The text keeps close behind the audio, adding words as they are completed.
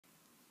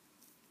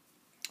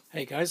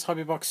Hey guys,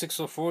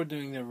 HobbyBox604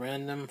 doing the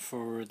random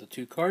for the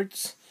two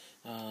cards,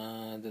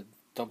 the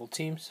double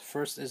teams.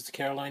 First is the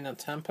Carolina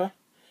Tampa,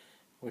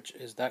 which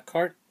is that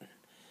card.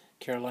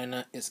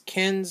 Carolina is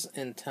Ken's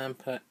and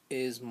Tampa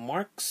is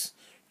Mark's.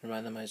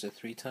 Randomize it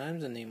 3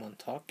 times, the name on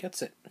top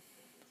gets it.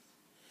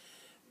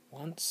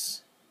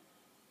 Once,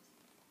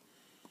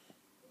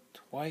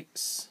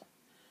 twice,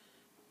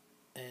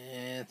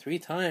 and 3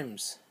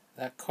 times.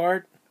 That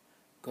card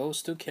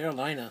goes to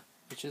Carolina,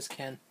 which is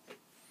Ken.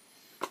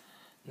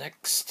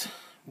 Next,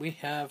 we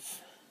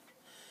have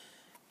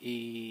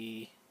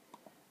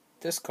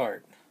this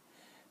card,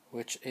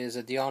 which is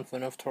a Dion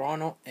Finn of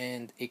Toronto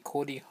and a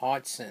Cody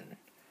Hodgson,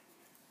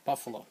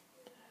 Buffalo.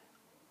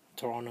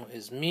 Toronto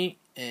is me,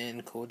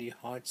 and Cody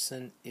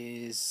Hodgson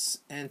is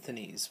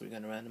Anthony's. We're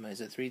going to randomize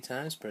it 3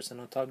 times.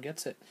 Person on top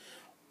gets it.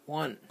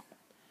 1,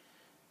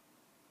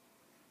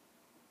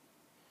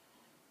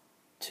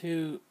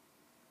 2,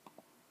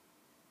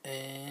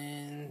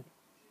 and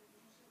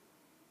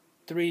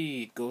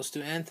 3 goes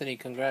to Anthony.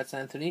 Congrats,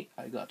 Anthony.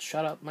 I got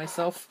shut up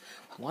myself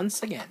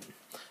once again.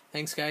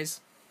 Thanks,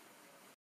 guys.